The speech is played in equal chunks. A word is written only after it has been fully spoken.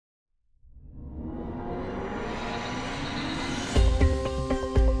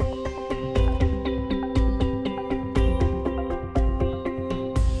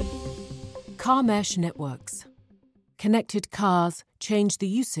Car mesh networks. Connected cars change the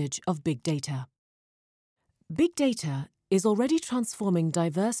usage of big data. Big data is already transforming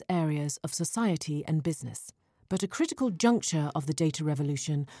diverse areas of society and business, but a critical juncture of the data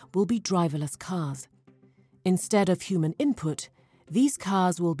revolution will be driverless cars. Instead of human input, these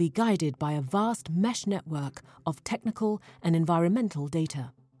cars will be guided by a vast mesh network of technical and environmental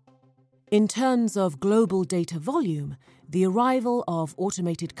data. In terms of global data volume, the arrival of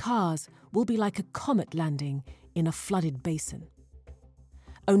automated cars will be like a comet landing in a flooded basin.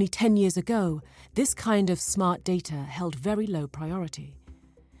 Only 10 years ago, this kind of smart data held very low priority.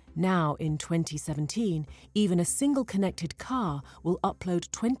 Now, in 2017, even a single connected car will upload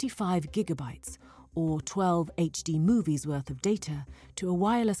 25 gigabytes, or 12 HD movies worth of data, to a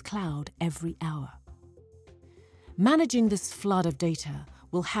wireless cloud every hour. Managing this flood of data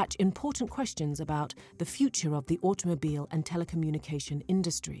will hatch important questions about the future of the automobile and telecommunication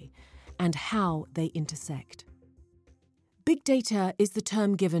industry and how they intersect. Big data is the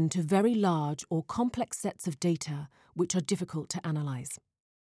term given to very large or complex sets of data which are difficult to analyze.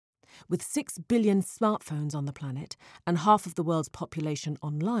 With 6 billion smartphones on the planet and half of the world's population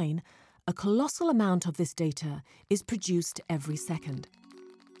online, a colossal amount of this data is produced every second.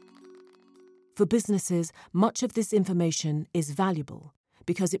 For businesses, much of this information is valuable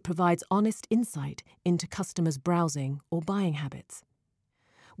because it provides honest insight into customers' browsing or buying habits.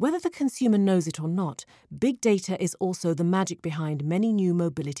 Whether the consumer knows it or not, big data is also the magic behind many new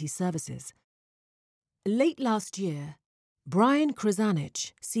mobility services. Late last year, Brian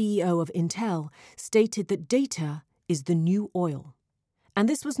Krzanich, CEO of Intel, stated that data is the new oil. And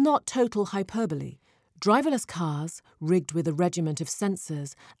this was not total hyperbole. Driverless cars, rigged with a regiment of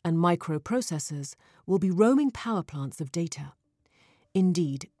sensors and microprocessors, will be roaming power plants of data.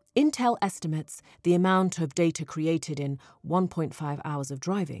 Indeed, Intel estimates the amount of data created in 1.5 hours of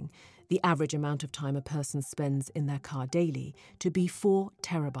driving, the average amount of time a person spends in their car daily, to be 4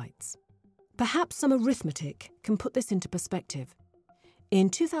 terabytes. Perhaps some arithmetic can put this into perspective. In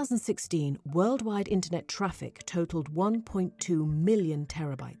 2016, worldwide internet traffic totaled 1.2 million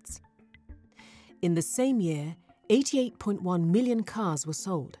terabytes. In the same year, 88.1 million cars were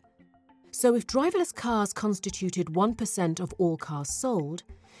sold. So if driverless cars constituted 1% of all cars sold,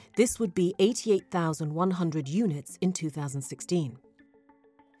 this would be 88,100 units in 2016.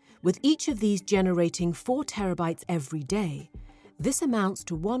 With each of these generating 4 terabytes every day, this amounts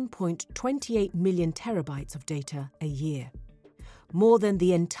to 1.28 million terabytes of data a year, more than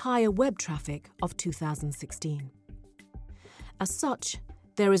the entire web traffic of 2016. As such,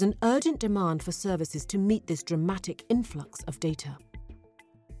 there is an urgent demand for services to meet this dramatic influx of data.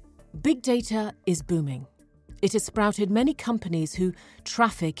 Big data is booming. It has sprouted many companies who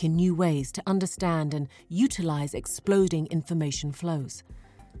traffic in new ways to understand and utilize exploding information flows.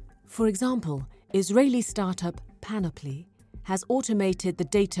 For example, Israeli startup Panoply has automated the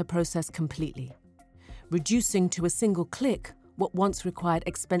data process completely, reducing to a single click what once required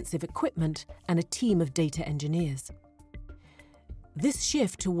expensive equipment and a team of data engineers. This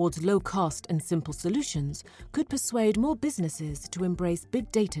shift towards low-cost and simple solutions could persuade more businesses to embrace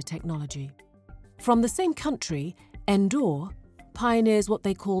big data technology. From the same country, Endor pioneers what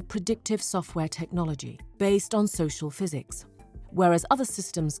they call predictive software technology, based on social physics. Whereas other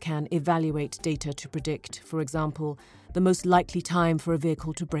systems can evaluate data to predict, for example, the most likely time for a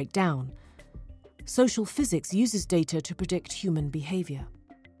vehicle to break down, social physics uses data to predict human behavior.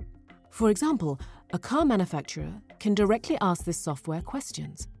 For example, a car manufacturer can directly ask this software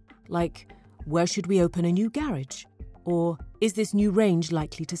questions, like, where should we open a new garage? Or, is this new range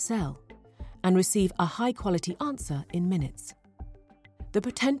likely to sell? And receive a high-quality answer in minutes. The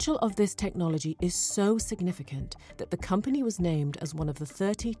potential of this technology is so significant that the company was named as one of the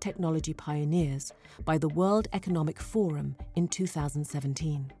 30 technology pioneers by the World Economic Forum in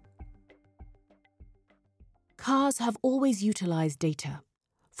 2017. Cars have always utilized data.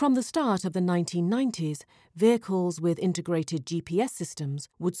 From the start of the 1990s, vehicles with integrated GPS systems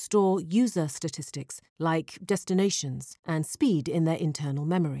would store user statistics like destinations and speed in their internal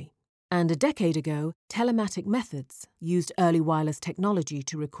memory. And a decade ago, telematic methods used early wireless technology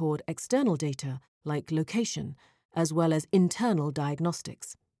to record external data like location, as well as internal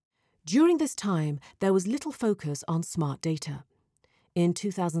diagnostics. During this time, there was little focus on smart data. In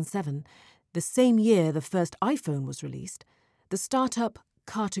 2007, the same year the first iPhone was released, the startup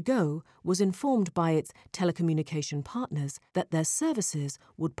Car2Go was informed by its telecommunication partners that their services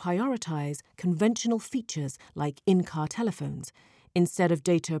would prioritize conventional features like in-car telephones instead of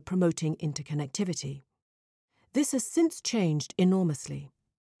data promoting interconnectivity. This has since changed enormously.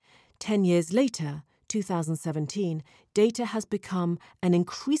 10 years later, 2017, data has become an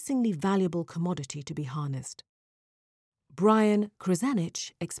increasingly valuable commodity to be harnessed. Brian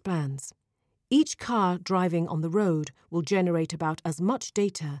Krzanich expands. Each car driving on the road will generate about as much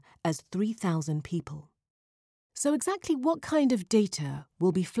data as 3,000 people. So exactly what kind of data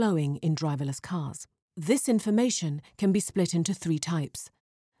will be flowing in driverless cars? This information can be split into 3 types.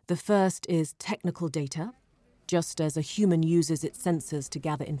 The first is technical data. Just as a human uses its sensors to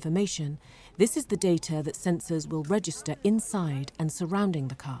gather information, this is the data that sensors will register inside and surrounding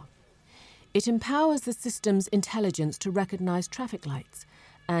the car. It empowers the system's intelligence to recognize traffic lights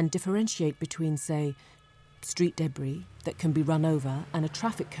and differentiate between, say, street debris that can be run over and a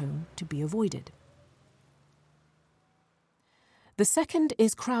traffic cone to be avoided. The second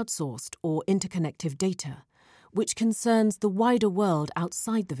is crowdsourced or interconnective data, which concerns the wider world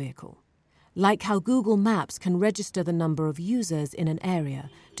outside the vehicle. Like how Google Maps can register the number of users in an area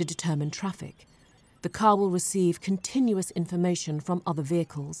to determine traffic, the car will receive continuous information from other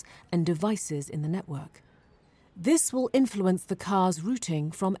vehicles and devices in the network. This will influence the car's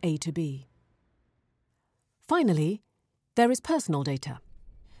routing from A to B. Finally, there is personal data.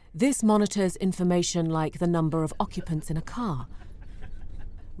 This monitors information like the number of occupants in a car,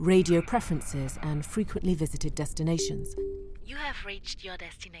 radio preferences, and frequently visited destinations. You have reached your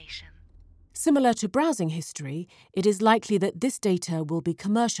destination. Similar to browsing history, it is likely that this data will be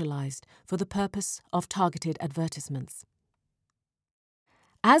commercialized for the purpose of targeted advertisements.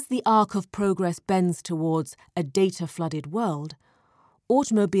 As the arc of progress bends towards a data-flooded world,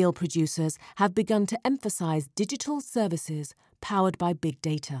 automobile producers have begun to emphasize digital services powered by big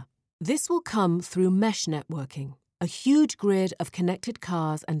data. This will come through mesh networking, a huge grid of connected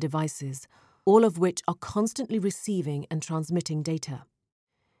cars and devices, all of which are constantly receiving and transmitting data.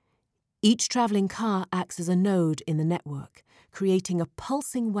 Each traveling car acts as a node in the network, creating a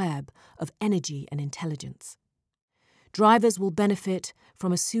pulsing web of energy and intelligence. Drivers will benefit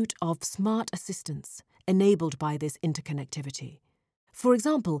from a suite of smart assistants enabled by this interconnectivity. For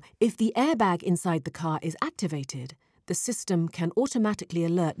example, if the airbag inside the car is activated, the system can automatically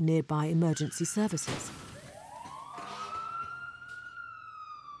alert nearby emergency services.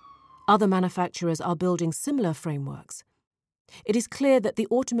 Other manufacturers are building similar frameworks. It is clear that the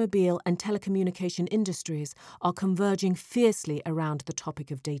automobile and telecommunication industries are converging fiercely around the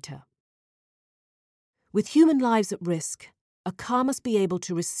topic of data. With human lives at risk, a car must be able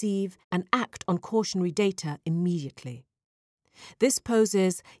to receive and act on cautionary data immediately. This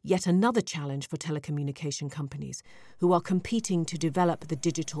poses yet another challenge for telecommunication companies, who are competing to develop the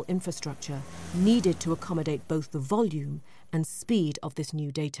digital infrastructure needed to accommodate both the volume and speed of this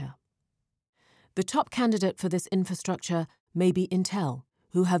new data. The top candidate for this infrastructure may be Intel,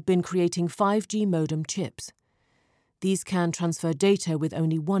 who have been creating 5G modem chips. These can transfer data with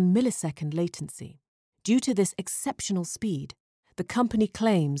only 1 millisecond latency. Due to this exceptional speed, the company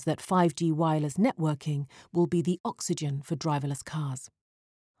claims that 5G wireless networking will be the oxygen for driverless cars.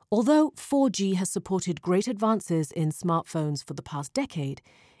 Although 4G has supported great advances in smartphones for the past decade,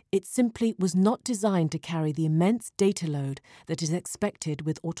 it simply was not designed to carry the immense data load that is expected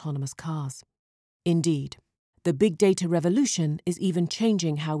with autonomous cars. Indeed, the big data revolution is even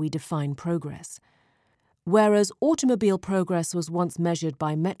changing how we define progress. Whereas automobile progress was once measured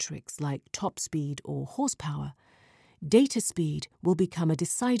by metrics like top speed or horsepower, data speed will become a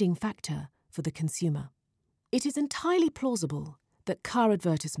deciding factor for the consumer. It is entirely plausible that car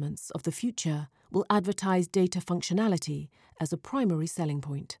advertisements of the future will advertise data functionality as a primary selling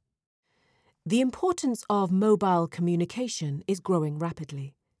point. The importance of mobile communication is growing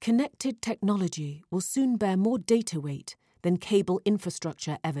rapidly. Connected technology will soon bear more data weight than cable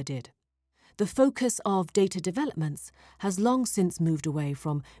infrastructure ever did. The focus of data developments has long since moved away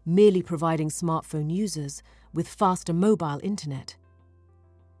from merely providing smartphone users with faster mobile internet.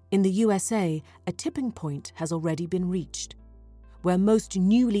 In the USA, a tipping point has already been reached, where most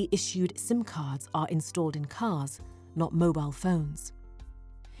newly issued SIM cards are installed in cars, not mobile phones.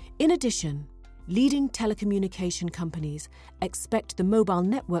 In addition, leading telecommunication companies expect the mobile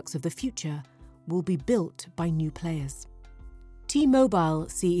networks of the future will be built by new players. T-Mobile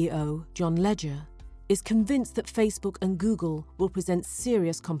CEO John Legere is convinced that Facebook and Google will present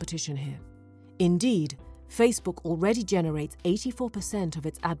serious competition here. Indeed, Facebook already generates 84% of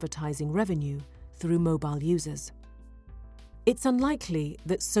its advertising revenue through mobile users. It's unlikely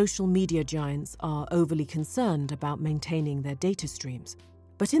that social media giants are overly concerned about maintaining their data streams.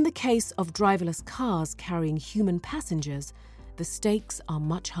 But in the case of driverless cars carrying human passengers, the stakes are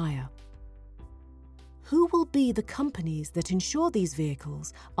much higher. Who will be the companies that ensure these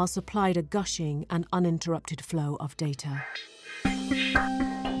vehicles are supplied a gushing and uninterrupted flow of data?